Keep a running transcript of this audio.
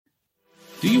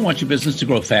Do you want your business to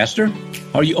grow faster?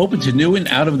 Are you open to new and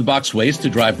out-of-the-box ways to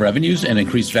drive revenues and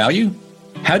increase value?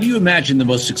 How do you imagine the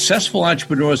most successful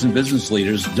entrepreneurs and business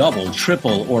leaders double,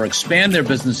 triple, or expand their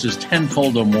businesses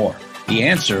tenfold or more? The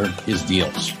answer is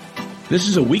Deals. This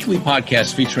is a weekly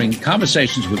podcast featuring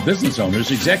conversations with business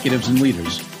owners, executives, and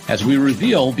leaders as we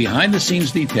reveal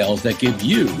behind-the-scenes details that give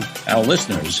you, our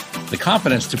listeners, the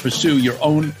confidence to pursue your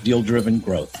own deal-driven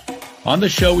growth. On the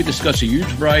show, we discuss a huge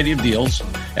variety of deals,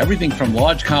 everything from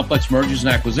large, complex mergers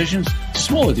and acquisitions to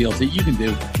smaller deals that you can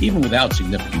do even without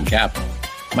significant capital.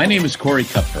 My name is Corey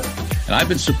Kupfer, and I've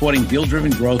been supporting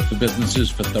deal-driven growth for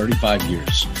businesses for 35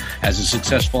 years as a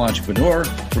successful entrepreneur,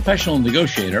 professional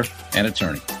negotiator, and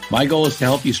attorney. My goal is to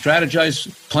help you strategize,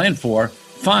 plan for,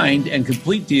 find, and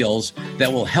complete deals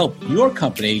that will help your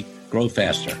company grow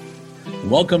faster.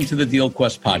 Welcome to the Deal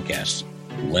Quest podcast.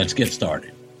 Let's get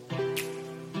started.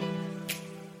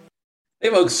 Hey,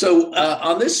 folks. So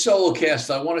on this solo cast,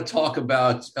 I want to talk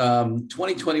about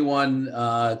 2021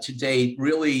 to date.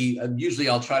 Really, usually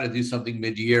I'll try to do something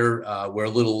mid-year. We're a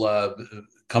little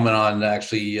coming on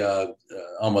actually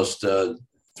almost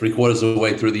 3/4 of the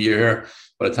way through the year here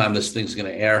by the time this thing's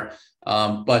going to air.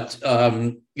 But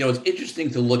it's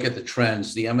interesting to look at the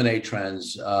trends, the M&A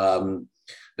trends that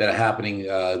are happening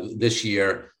this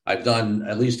year. I've done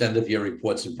at least end-of-year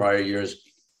reports in prior years.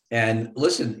 And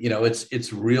listen,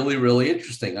 it's really, really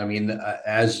interesting. I mean,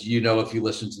 as you know, if you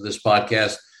listen to this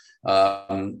podcast,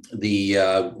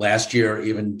 the last year,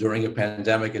 even during a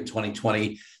pandemic in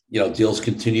 2020, deals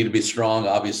continue to be strong.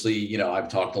 Obviously, I've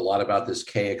talked a lot about this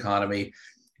K economy,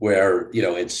 where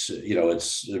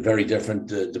it's very different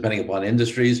depending upon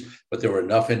industries, but there were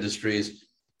enough industries,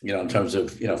 in terms of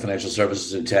financial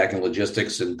services and tech and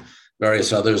logistics and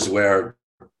various others where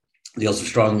deals were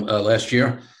strong last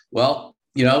year. Well,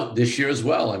 this year as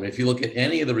well. I mean, if you look at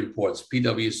any of the reports,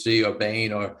 PwC or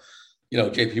Bain or,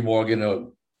 JP Morgan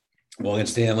or Morgan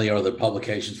Stanley or the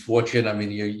publications, Fortune, I mean,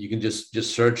 you can just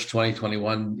search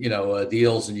 2021,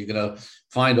 deals, and you're going to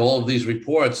find all of these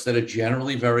reports that are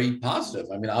generally very positive.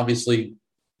 I mean, obviously,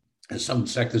 there's some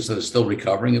sectors that are still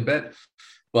recovering a bit,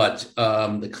 but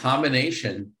the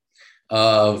combination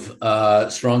of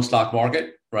strong stock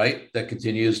market, right, that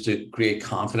continues to create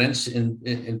confidence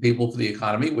in people for the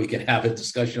economy. We can have a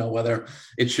discussion on whether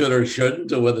it should or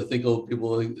shouldn't, or whether people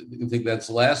think that's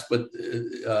less. But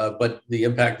the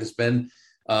impact has been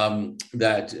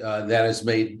that has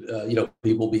made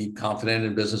people be confident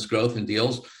in business growth and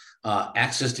deals.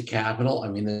 Access to capital. I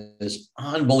mean, there's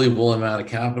unbelievable amount of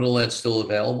capital that's still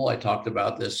available. I talked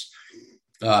about this,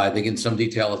 I think, in some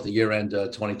detail at the year-end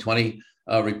 2020.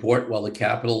 Report. While the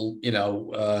capital,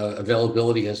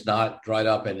 availability has not dried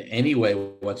up in any way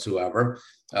whatsoever,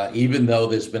 even though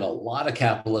there's been a lot of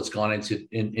capital that's gone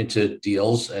into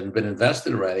deals and been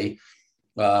invested already.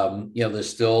 There's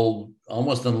still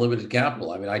almost unlimited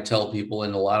capital. I mean, I tell people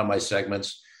in a lot of my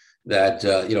segments that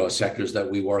sectors that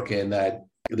we work in that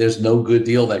there's no good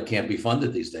deal that can't be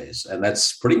funded these days, and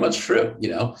that's pretty much true.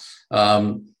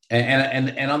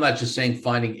 And I'm not just saying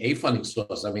finding a funding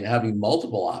source. I mean, having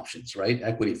multiple options, right?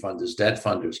 Equity funders, debt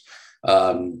funders,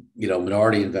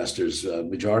 minority investors,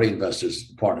 majority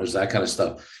investors, partners, that kind of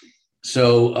stuff.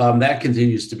 So that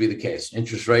continues to be the case.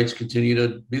 Interest rates continue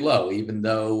to be low, even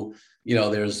though,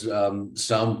 there's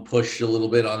some push a little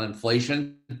bit on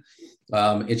inflation.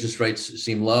 Interest rates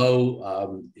seem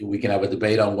low. We can have a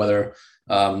debate on whether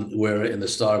we're in the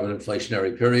start of an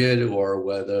inflationary period, or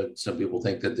whether some people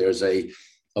think that there's a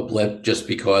blip just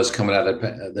because coming out of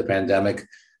the pandemic,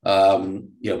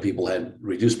 people had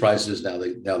reduced prices. Now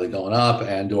they're going up,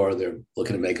 and or they're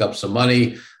looking to make up some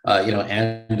money,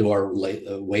 and or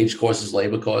wage costs,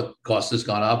 labor cost has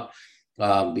gone up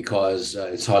because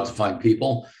it's hard to find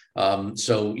people.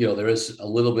 So there is a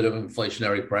little bit of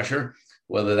inflationary pressure.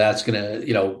 Whether that's going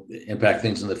to impact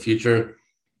things in the future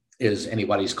is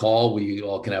anybody's call. We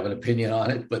all can have an opinion on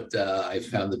it, but I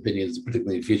found the opinions,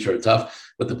 particularly in the future, are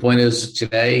tough. But the point is,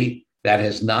 today, that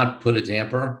has not put a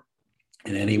damper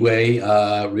in any way,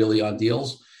 really, on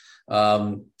deals.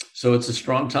 So it's a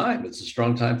strong time. It's a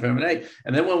strong time for M&A.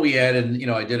 And then when we add in,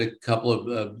 I did a couple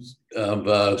of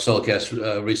solocasts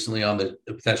recently on the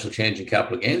potential change in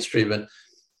capital gains treatment.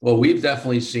 Well, we've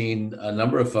definitely seen a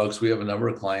number of folks. We have a number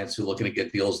of clients who are looking to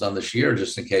get deals done this year,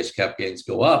 just in case cap gains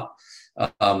go up.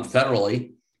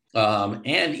 Federally,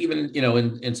 and even,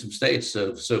 in some states.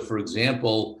 So for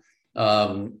example,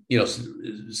 various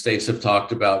states have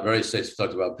talked about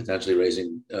potentially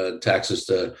raising taxes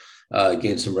to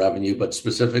gain some revenue. But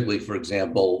specifically, for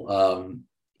example,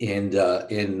 in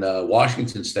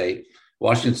Washington State,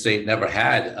 Washington State never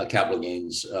had a capital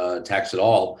gains tax at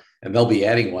all, and they'll be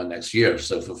adding one next year.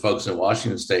 So for folks in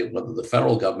Washington State, whether the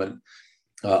federal government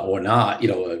or not,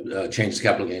 change the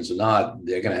capital gains or not,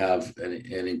 they're going to have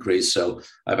an increase. So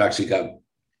I've actually got,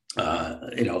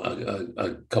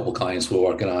 a couple clients we're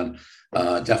working on,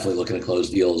 definitely looking to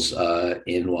close deals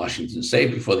in Washington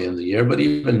State before the end of the year, but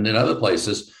even in other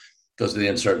places because of the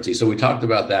uncertainty. So we talked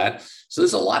about that. So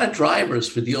there's a lot of drivers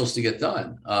for deals to get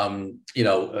done,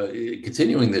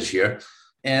 continuing this year.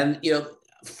 And,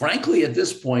 frankly, at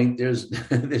this point,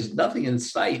 there's nothing in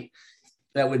sight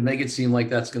that would make it seem like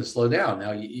that's going to slow down.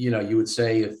 Now, you would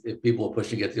say if people are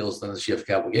pushing to get deals done this year for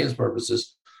capital gains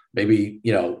purposes, maybe,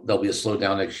 there'll be a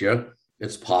slowdown next year.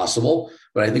 It's possible.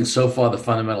 But I think so far the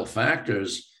fundamental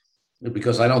factors,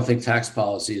 because I don't think tax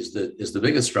policy is the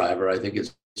biggest driver. I think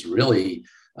it's really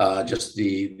just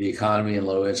the economy and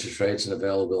low interest rates and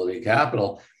availability of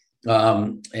capital.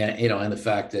 And the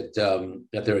fact that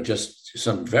there are just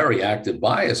some very active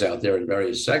buyers out there in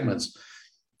various segments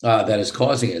that is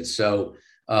causing it. So,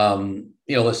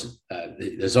 listen,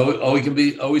 there's always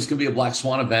can be a black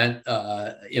swan event,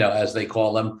 as they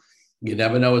call them. You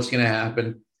never know what's going to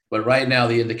happen. But right now,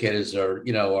 the indicators are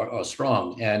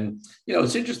strong. And,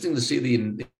 it's interesting to see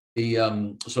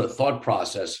the sort of thought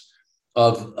process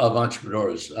of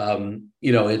entrepreneurs.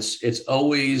 It's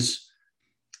always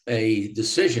a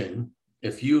decision.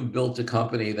 If you've built a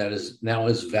company that is now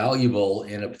as valuable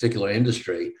in a particular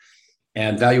industry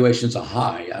and valuations are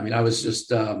high. I mean, I was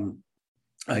just,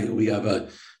 we have a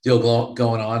deal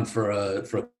going on for a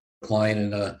client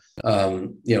in a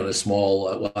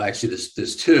small, actually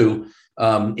there's two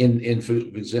in, for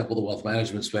example, the wealth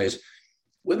management space,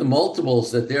 with the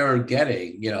multiples that they're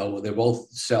getting, they're both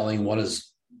selling. One is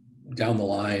down the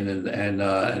line and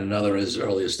another is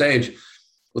earlier stage.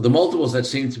 But the multiples that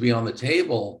seem to be on the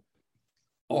table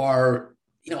are,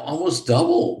 almost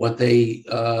double what they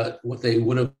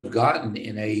would have gotten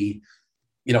in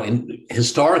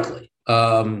historically.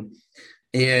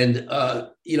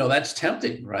 That's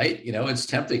tempting, right? It's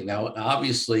tempting. Now,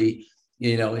 obviously,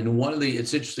 in one of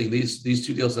it's interesting, these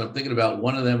two deals that I'm thinking about,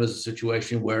 one of them is a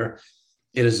situation where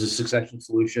it is a succession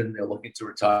solution. They're looking to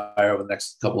retire over the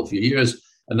next couple of few years.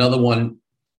 Another one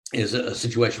is a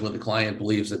situation where the client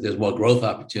believes that there's more growth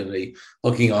opportunity,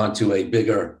 looking onto a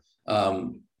bigger,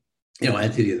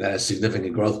 entity that has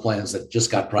significant growth plans that just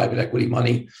got private equity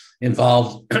money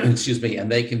involved. Excuse me,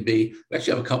 and they can be. We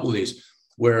actually have a couple of these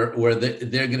where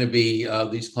they're going to be.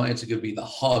 These clients are going to be the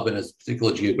hub in a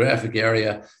particular geographic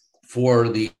area for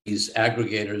these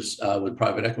aggregators with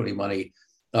private equity money,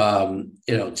 to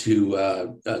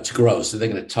grow. So they're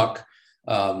going to tuck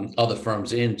other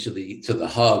firms into the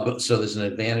hub. So there's an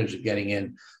advantage of getting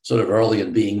in sort of early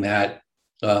and being that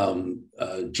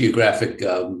geographic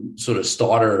sort of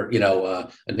starter,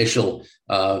 initial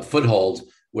foothold,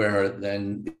 where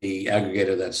then the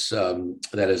aggregator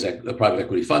that is a private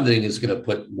equity funding is going to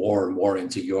put more and more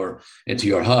into your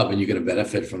hub, and you're going to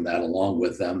benefit from that along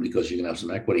with them because you're going to have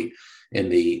some equity in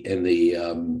the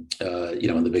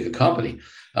bigger company.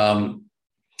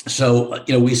 So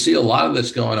we see a lot of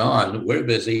this going on. We're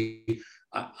busy.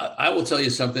 I will tell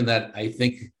you something that I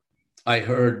think I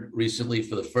heard recently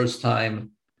for the first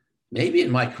time, maybe in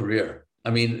my career.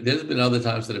 I mean, there's been other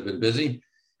times that have been busy,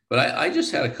 but I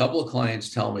just had a couple of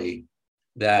clients tell me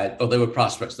that, they were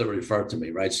prospects that were referred to me,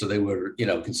 right? So they were,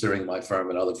 considering my firm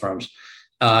and other firms,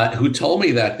 who told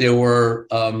me that there were,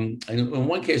 in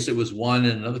one case it was one,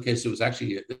 in another case it was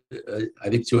actually, I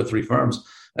think 2 or 3 firms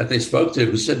that they spoke to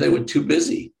who said they were too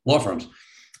busy, law firms,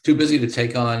 too busy to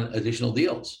take on additional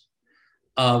deals,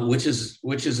 which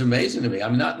is amazing to me. I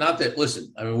mean, not that,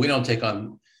 listen, I mean, we don't take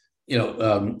on,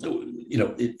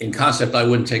 in concept, I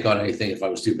wouldn't take on anything if I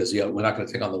was too busy. We're not going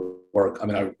to take on the work. I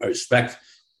mean, I respect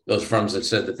those firms that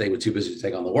said that they were too busy to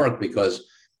take on the work, because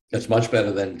it's much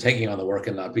better than taking on the work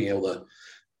and not being able to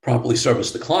properly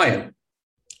service the client.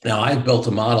 Now, I've built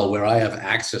a model where I have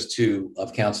access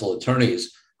of counsel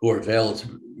attorneys who are available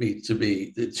to me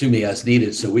as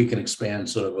needed, so we can expand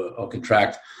sort of a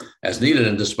contract as needed.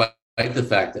 And despite the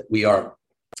fact that we are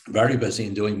very busy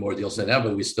and doing more deals than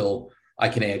ever, I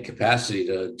can add capacity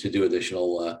to do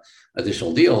additional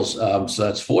deals. So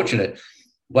that's fortunate.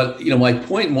 But my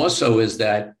point more so is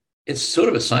that it's sort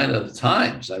of a sign of the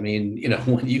times. I mean,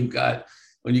 when you got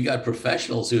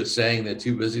professionals who are saying they're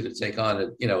too busy to take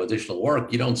on additional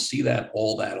work, you don't see that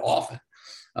all that often.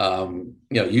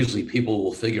 Usually people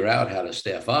will figure out how to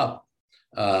staff up,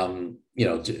 to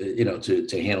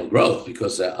handle growth,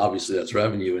 because obviously that's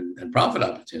revenue and profit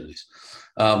opportunities.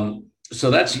 So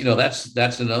that's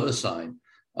another sign.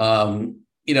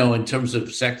 In terms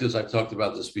of sectors, I've talked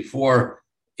about this before.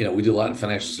 We do a lot in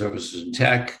financial services and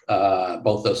tech.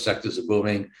 Both those sectors are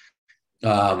booming.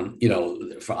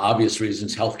 For obvious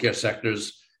reasons, healthcare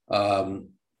sectors.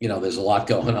 There's a lot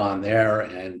going on there,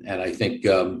 and I think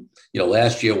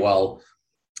last year, while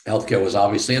healthcare was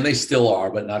obviously, and they still are,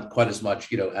 but not quite as much,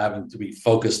 having to be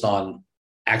focused on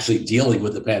actually dealing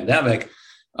with the pandemic.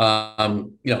 Now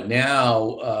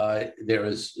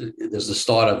there's the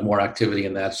start of more activity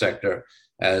in that sector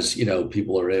as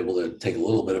people are able to take a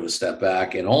little bit of a step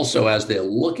back, and also as they're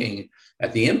looking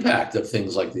at the impact of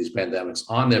things like these pandemics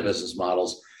on their business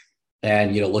models,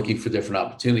 and looking for different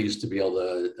opportunities to be able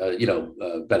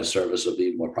to better service or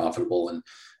be more profitable,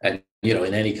 and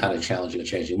in any kind of challenging or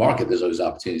changing market, there's always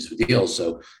opportunities for deals.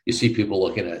 So you see people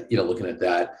looking at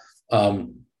that.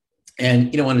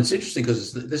 And it's interesting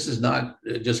because this is not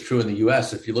just true in the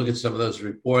U.S. If you look at some of those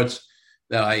reports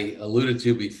that I alluded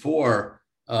to before,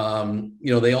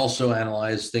 they also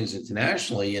analyze things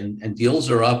internationally, and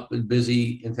deals are up and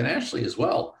busy internationally as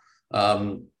well.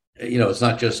 It's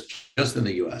not just in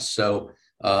the U.S. So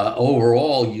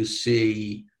overall, you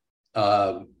see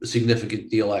significant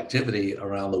deal activity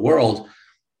around the world,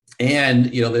 and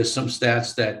there's some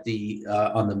stats that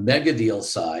on the mega deal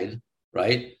side,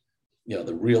 right?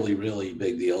 The really, really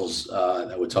big deals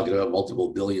that we're talking about, multiple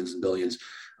billions and billions.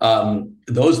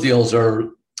 Those deals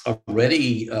are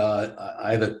already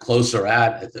either close or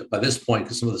by this point,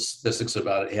 because some of the statistics are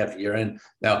about half a year in.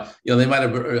 Now,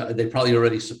 they probably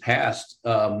already surpassed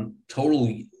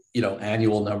total,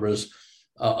 annual numbers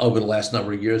over the last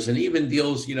number of years. And even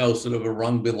deals, sort of a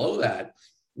rung below that,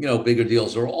 bigger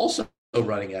deals are also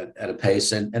running at a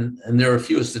pace. And there are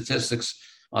fewer statistics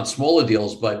on smaller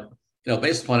deals, but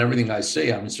based upon everything I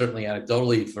see, I mean, certainly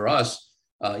anecdotally for us,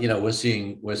 we're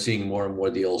seeing more and more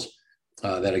deals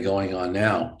that are going on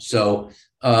now. So,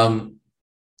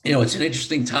 it's an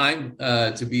interesting time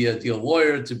to be a deal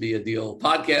lawyer, to be a deal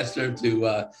podcaster, to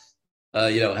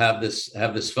have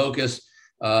this focus.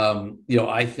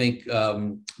 I think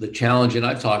the challenge, and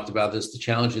I've talked about this, the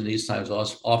challenge in these times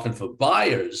often for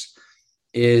buyers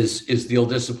is deal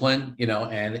discipline.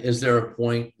 And is there a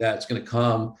point that's going to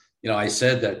come? I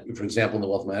said that, for example, in the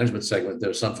wealth management segment, there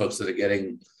are some folks that are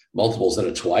getting multiples that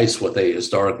are twice what they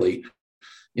historically,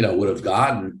 would have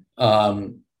gotten,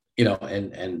 and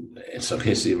in some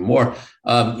cases even more.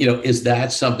 Is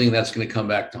that something that's going to come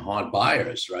back to haunt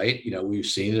buyers, right? We've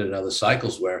seen it in other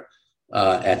cycles where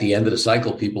at the end of the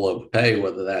cycle, people overpay,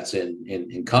 whether that's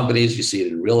in companies, you see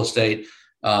it in real estate.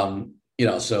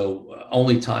 So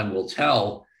only time will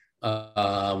tell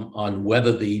on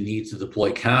whether the need to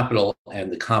deploy capital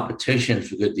and the competition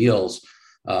for good deals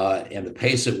and the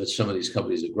pace at which some of these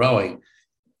companies are growing,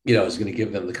 is going to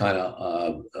give them the kind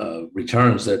of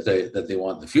returns that they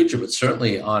want in the future. But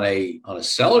certainly on a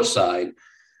seller side,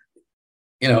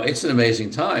 it's an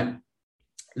amazing time.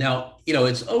 Now,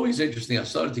 it's always interesting. I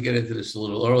started to get into this a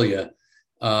little earlier.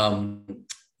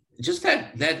 Just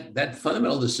that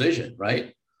fundamental decision,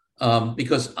 right?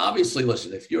 Because obviously,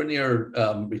 listen, if you're near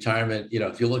retirement,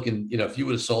 if you're looking, if you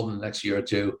would have sold in the next year or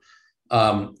two,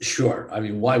 sure. I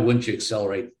mean, why wouldn't you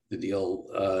accelerate the deal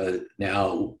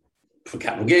now for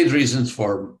capital gains reasons,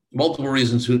 for multiple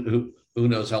reasons? Who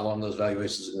knows how long those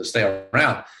valuations are going to stay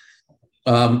around?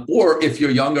 Or if you're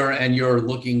younger and you're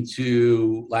looking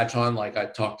to latch on, like I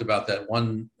talked about that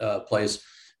one place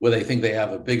where they think they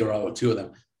have a bigger, or two of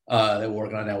them they're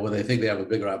working on now, where they think they have a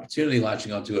bigger opportunity,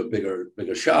 latching onto a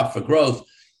bigger shop for growth.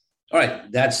 All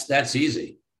right, that's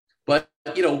easy. But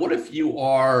what if you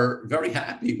are very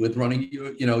happy with running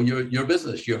your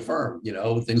business, your firm?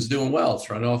 Things are doing well. It's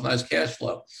running off nice cash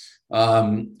flow.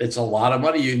 It's a lot of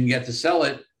money you can get to sell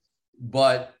it,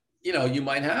 but you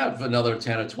might have another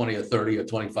 10 or 20 or 30 or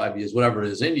 25 years, whatever it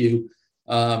is in you.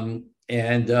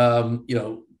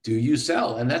 Do you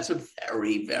sell? And that's a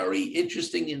very, very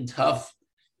interesting and tough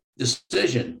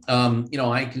decision.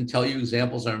 I can tell you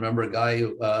examples. I remember a guy,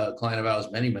 a client of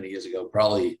ours many, many years ago,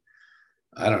 probably,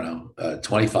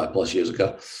 25 plus years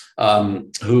ago,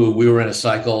 who we were in a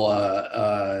cycle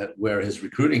where his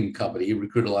recruiting company, he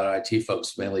recruited a lot of IT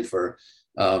folks, mainly for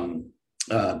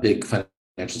big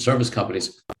financial service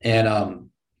companies and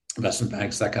investment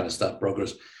banks, that kind of stuff,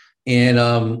 brokers.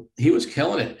 And he was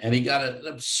killing it. And he got an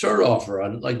absurd offer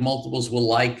on like multiples were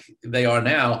like they are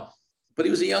now. But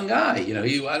he was a young guy.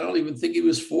 I don't even think he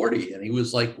was 40. And he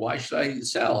was like, why should I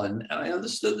sell? And I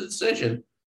understood the decision.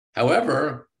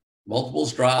 However,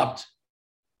 multiples dropped.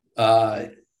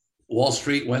 Wall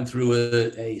Street went through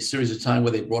a series of time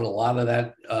where they brought a lot of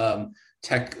that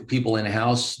tech people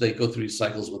in-house. They go through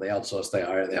cycles where they outsource, they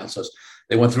hire, they outsource.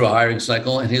 They went through a hiring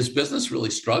cycle, and his business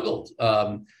really struggled.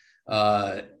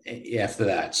 after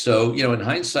that. So, in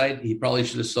hindsight, he probably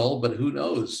should have sold, but who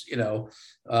knows?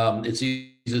 It's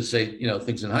easy to say,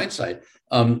 things in hindsight.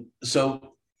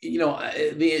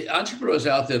 The entrepreneurs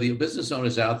out there, the business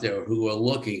owners out there who are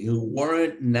looking, who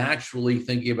weren't naturally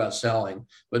thinking about selling,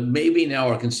 but maybe now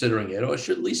are considering it, or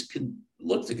should at least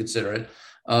look to consider it,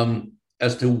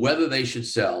 as to whether they should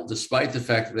sell, despite the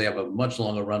fact that they have a much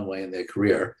longer runway in their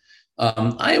career.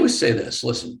 I always say this: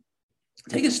 listen,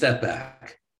 take a step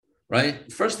back,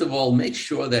 right? First of all, make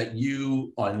sure that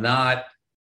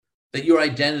that your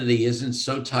identity isn't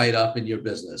so tied up in your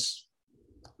business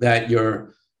that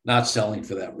you're not selling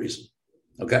for that reason.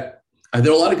 Okay. And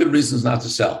there are a lot of good reasons not to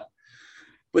sell,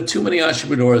 but too many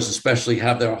entrepreneurs, especially,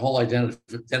 have their whole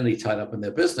identity tied up in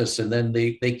their business, and then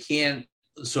they can't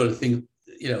sort of think,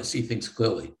 see things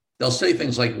clearly. They'll say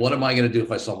things like, what am I going to do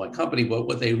if I sell my company? But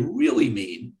what they really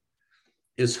mean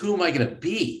is, who am I going to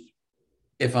be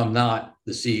if I'm not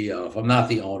the CEO, if I'm not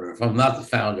the owner, if I'm not the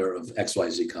founder of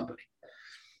XYZ company?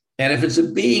 And if it's a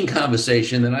being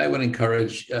conversation, then I would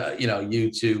encourage,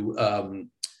 you to,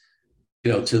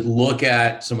 to look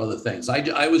at some other things.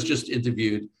 I was just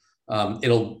interviewed.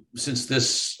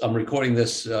 Since I'm recording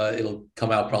this, it'll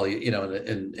come out probably,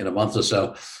 in a month or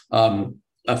so,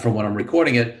 from when I'm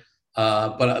recording it.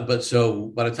 But so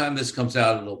by the time this comes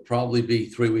out, it'll probably be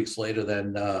 3 weeks later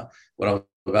than what I'm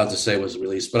about to say was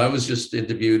released. But I was just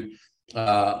interviewed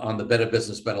on the Better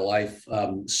Business, Better Life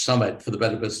Summit, for the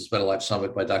Better Business, Better Life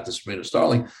Summit by Dr. Serena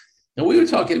Starling. And we were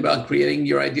talking about creating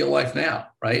your ideal life now,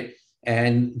 right?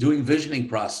 And doing visioning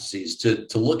processes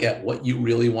to look at what you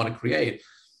really want to create.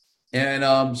 And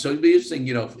so it'd be interesting,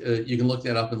 you can look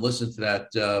that up and listen to that,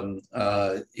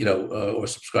 or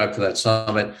subscribe to that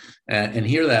summit and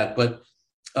hear that. But,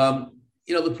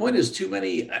 the point is, too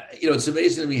many, it's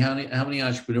amazing to me how many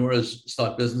entrepreneurs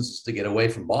start businesses to get away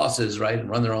from bosses, right, and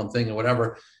run their own thing or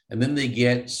whatever. And then they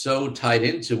get so tied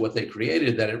into what they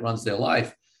created that it runs their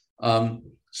life. I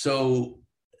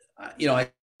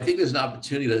think there's an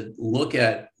opportunity to look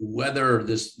at whether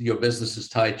your business is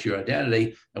tied to your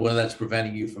identity and whether that's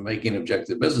preventing you from making an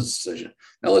objective business decision.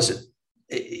 Now, listen,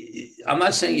 I'm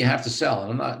not saying you have to sell.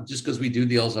 And I'm not, just because we do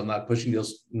deals, I'm not pushing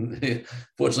deals.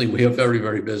 Fortunately, we are very,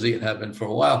 very busy and have been for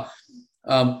a while.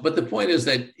 But the point is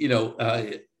that,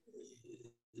 to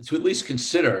at least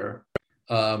consider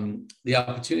the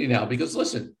opportunity now, because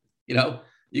listen,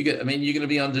 you're going to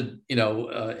be under,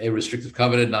 a restrictive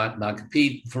covenant,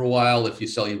 non-compete for a while if you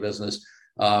sell your business.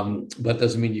 But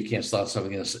doesn't mean you can't start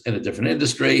something in a different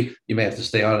industry. You may have to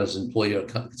stay on as an employee or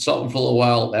consultant for a little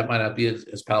while. That might not be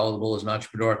as palatable as an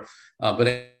entrepreneur. But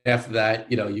after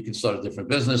that, you can start a different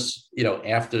business,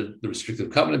 after the restrictive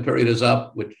covenant period is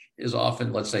up, which is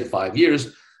often, let's say, 5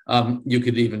 years. You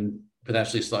could even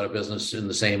potentially start a business in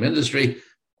the same industry.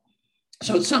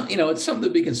 So it's something to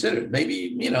be considered.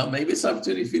 Maybe it's an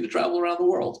opportunity for you to travel around the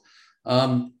world.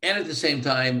 And at the same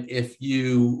time, if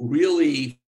you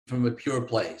really, from a pure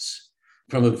place,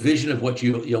 from a vision of what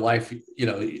your life,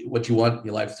 what you want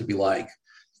your life to be like,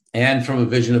 and from a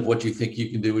vision of what you think you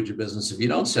can do with your business if you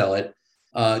don't sell it,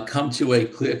 come to a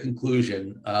clear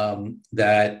conclusion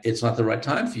that it's not the right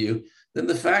time for you, then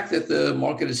the fact that the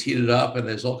market is heated up and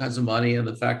there's all kinds of money, and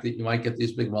the fact that you might get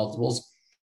these big multiples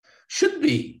should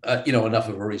be, enough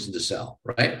of a reason to sell,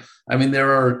 right? I mean,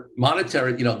 there are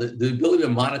monetary, the ability to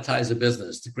monetize a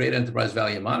business, to create enterprise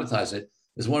value and monetize it,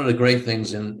 is one of the great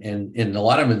things in a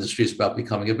lot of industries about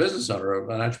becoming a business owner or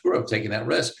an entrepreneur, of taking that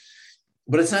risk.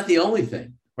 But it's not the only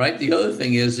thing, right? The other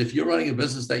thing is, if you're running a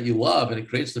business that you love and it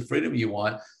creates the freedom you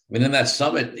want. I mean, in that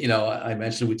summit, I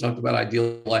mentioned, we talked about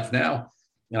Ideal Life Now,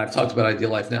 and I've talked about Ideal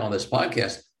Life Now on this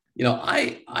podcast.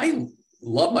 I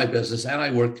love my business and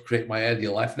I work to create my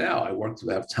ideal life now. I work to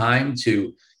have time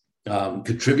to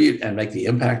contribute and make the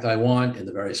impact I want in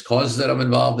the various causes that I'm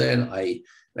involved in. I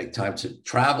make time to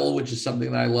travel, which is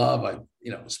something that I love. I,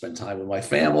 spend time with my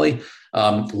family,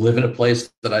 live in a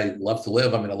place that I love to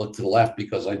live. I mean, I look to the left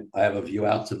because I have a view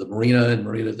out to the marina and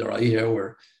Marina del Rey.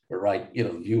 We're right,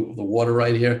 view of the water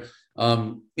right here.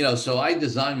 So I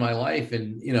design my life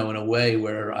in a way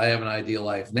where I have an ideal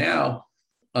life now.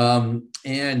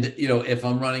 If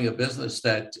I'm running a business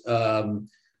that,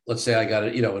 let's say I got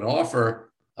an offer,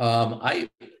 and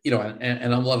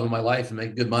I'm loving my life and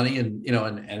making good money, and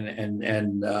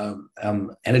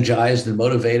I'm energized and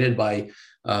motivated by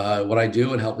what I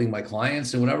do and helping my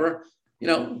clients and whatever,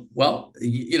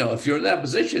 if you're in that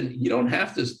position, you don't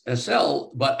have to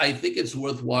sell, but I think it's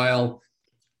worthwhile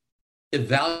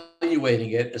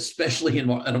evaluating it, especially in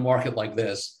a market like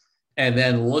this. And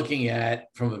then looking at,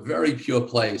 from a very pure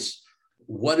place,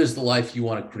 what is the life you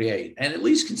want to create? And at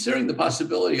least considering the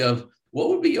possibility of, what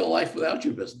would be your life without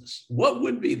your business? What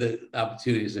would be the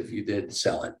opportunities if you did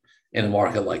sell it in a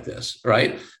market like this,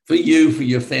 right? For you, for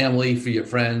your family, for your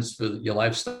friends, for your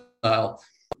lifestyle,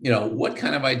 what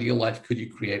kind of ideal life could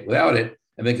you create without it?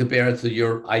 And then compare it to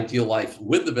your ideal life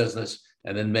with the business,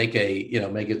 and then make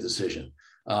a decision.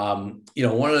 One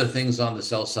of the things on the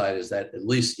sell side is that, at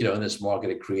least, in this market,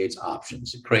 it creates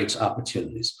options, it creates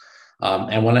opportunities.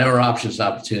 And whenever options and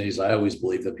opportunities, I always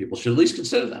believe that people should at least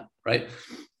consider them, right?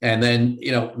 And then,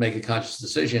 make a conscious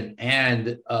decision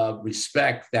and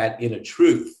respect that inner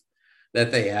truth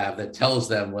that they have that tells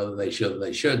them whether they should or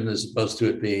they shouldn't, as opposed to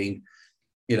it being,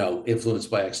 influenced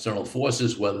by external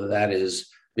forces, whether that is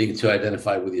being too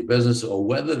identified with your business, or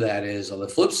whether that is, on the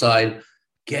flip side,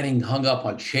 getting hung up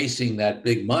on chasing that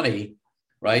big money,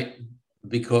 right?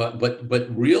 But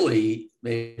really,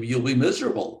 maybe you'll be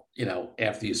miserable,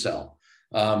 after you sell.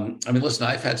 Listen,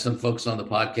 I've had some folks on the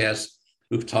podcast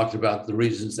who've talked about the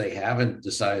reasons they haven't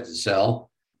decided to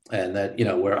sell, and that,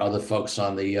 where other folks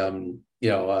on the,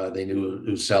 they knew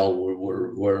who sell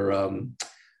were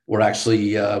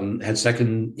actually had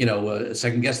second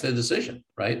guessed their decision,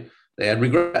 right? They had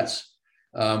regrets.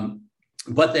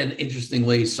 But then,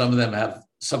 interestingly, some of them have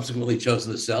subsequently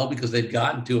chosen to sell because they've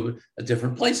gotten to a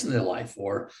different place in their life,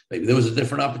 or maybe there was a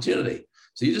different opportunity.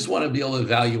 So you just want to be able to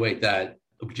evaluate that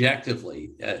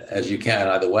objectively as you can,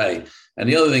 either way. And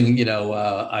the other thing,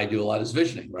 I do a lot is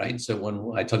visioning, right? So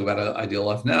when I talk about an ideal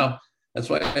life now, that's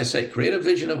why I say create a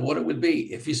vision of what it would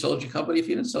be if you sold your company, if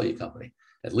you didn't sell your company.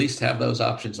 At least have those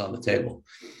options on the table.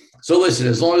 So listen,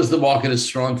 as long as the market is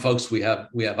strong, folks, we have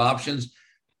options.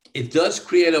 It does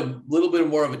create a little bit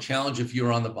more of a challenge if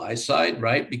you're on the buy side,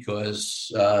 right?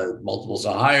 Because multiples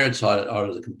are higher. It's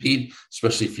harder to compete,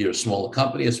 especially if you're a smaller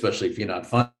company, especially if you're not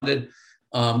funded.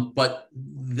 But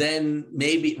then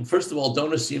maybe, first of all,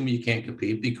 don't assume you can't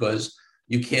compete, because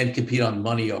you can't compete on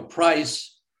money or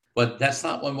price, but that's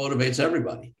not what motivates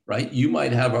everybody, right? You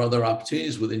might have other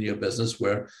opportunities within your business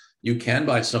where you can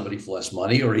buy somebody for less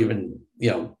money, or even,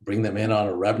 bring them in on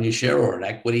a revenue share or an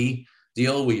equity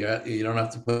deal where you don't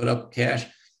have to put up cash,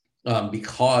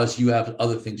 because you have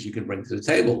other things you can bring to the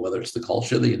table, whether it's the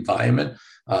culture, the environment,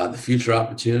 the future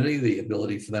opportunity, the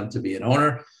ability for them to be an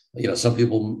owner. Some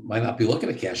people might not be looking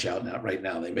to cash out right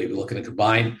now. They may be looking to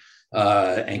combine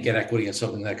and get equity in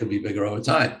something that could be bigger over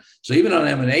time. So even on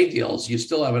M&A deals, you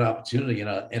still have an opportunity in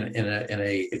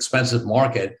a expensive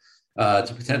market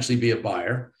to potentially be a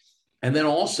buyer. And then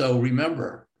also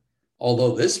remember,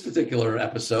 although this particular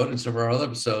episode and some of our other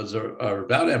episodes are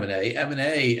about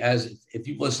M&A, as if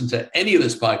you've listened to any of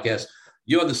this podcast,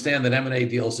 you understand that M&A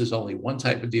deals is only one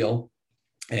type of deal,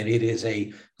 and it is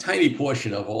a tiny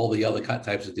portion of all the other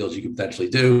types of deals you can potentially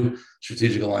do: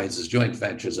 strategic alliances, joint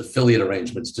ventures, affiliate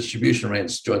arrangements, distribution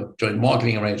arrangements, joint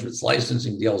marketing arrangements,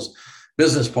 licensing deals,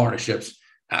 business partnerships,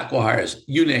 acqui-hires,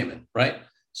 you name it, right?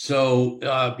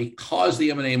 So because the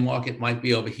M&A market might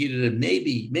be overheated, and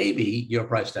maybe you're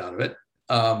priced out of it,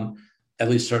 at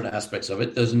least certain aspects of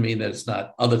it, doesn't mean that it's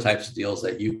not other types of deals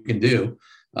that you can do,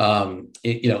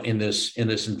 in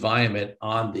this environment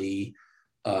on the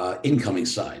incoming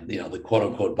side, the quote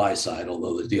unquote buy side,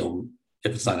 although the deal,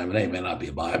 if it's not M&A, may not be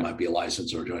a buy, it might be a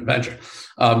license or a joint venture.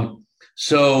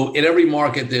 So in every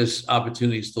market, there's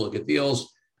opportunities to look at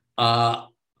deals.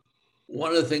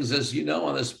 One of the things, as you know,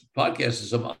 on this podcast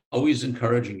is I'm always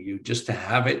encouraging you just to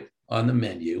have it on the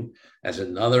menu as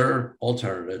another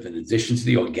alternative, in addition to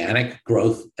the organic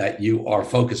growth that you are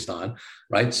focused on,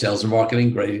 right? Sales and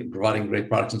marketing, providing great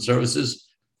products and services,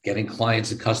 getting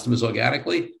clients and customers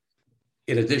organically.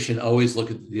 In addition, always look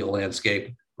at the deal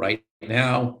landscape right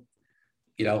now,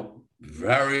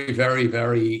 very, very,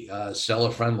 very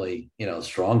seller friendly,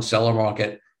 strong seller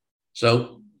market.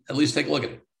 So at least take a look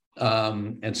at it.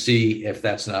 And see if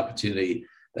that's an opportunity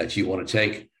that you want to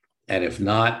take. And if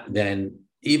not, then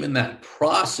even that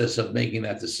process of making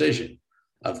that decision,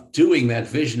 of doing that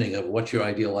visioning of what your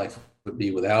ideal life would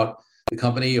be without the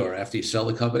company, or after you sell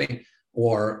the company,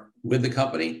 or with the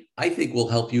company, I think will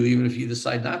help you even if you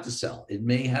decide not to sell. It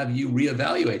may have you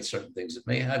reevaluate certain things. It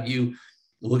may have you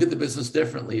look at the business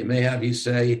differently. It may have you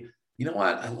say, you know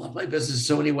what, I love my business in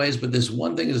so many ways, but this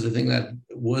one thing is the thing that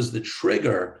was the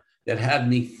trigger that had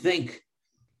me think,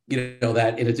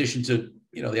 that in addition to,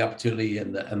 the opportunity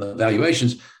and the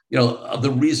valuations,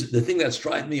 the thing that's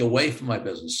driving me away from my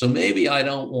business. So maybe I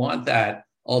don't want that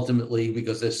ultimately,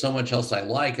 because there's so much else I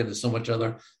like and there's so much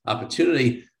other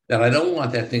opportunity that I don't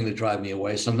want that thing to drive me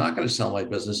away. So I'm not going to sell my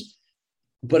business,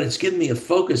 but it's given me a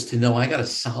focus to know I got to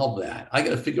solve that. I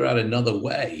got to figure out another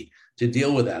way to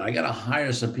deal with that. I got to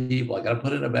hire some people. I got to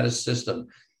put in a better system.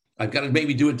 I've got to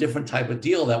maybe do a different type of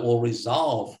deal that will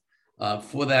resolve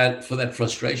for that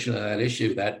frustration and that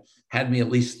issue that had me at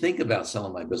least think about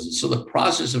selling my business. So the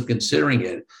process of considering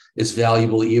it is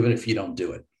valuable, even if you don't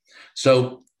do it.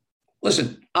 So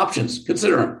listen, options,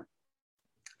 consider them.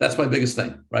 That's my biggest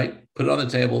thing, right? Put it on the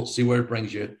table, see where it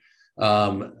brings you.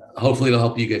 Hopefully it'll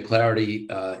help you get clarity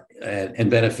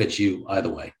and benefit you either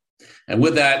way. And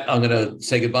with that, I'm going to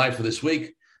say goodbye for this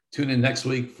week. Tune in next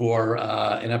week for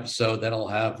an episode that I'll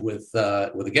have with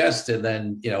a guest. And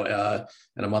then, in a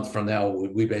month from now,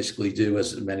 we basically do,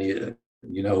 as many who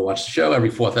watch the show,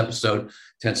 every fourth episode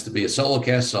tends to be a solo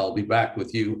cast. So I'll be back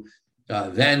with you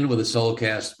then with a solo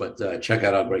cast, but check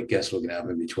out our great guests we're going to have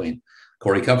in between.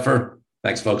 Corey Kupfer,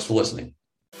 thanks, folks, for listening.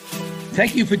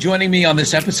 Thank you for joining me on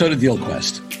this episode of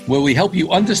DealQuest, where we help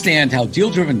you understand how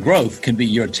deal-driven growth can be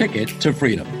your ticket to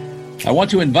freedom. I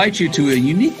want to invite you to a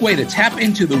unique way to tap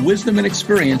into the wisdom and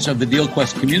experience of the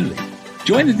DealQuest community.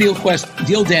 Join the DealQuest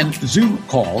Deal Den Zoom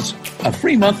calls, a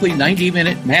free monthly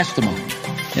 90-minute mastermind.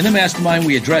 In the mastermind,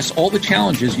 we address all the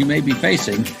challenges you may be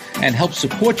facing and help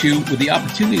support you with the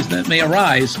opportunities that may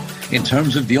arise in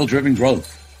terms of deal-driven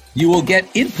growth. You will get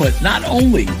input not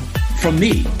only from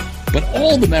me, but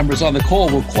all the members on the call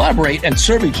will collaborate and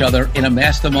serve each other in a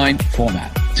mastermind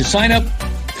format. To sign up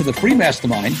for the free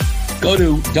mastermind, go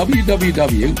to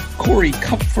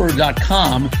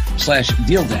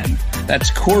www.coreykupfer.com/dealden.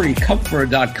 That's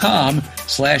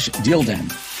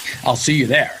coreykupfer.com/dealden. I'll see you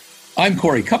there. I'm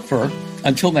Corey Kupfer.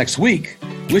 Until next week,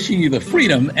 wishing you the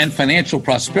freedom and financial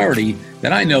prosperity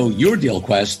that I know your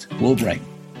DealQuest will bring.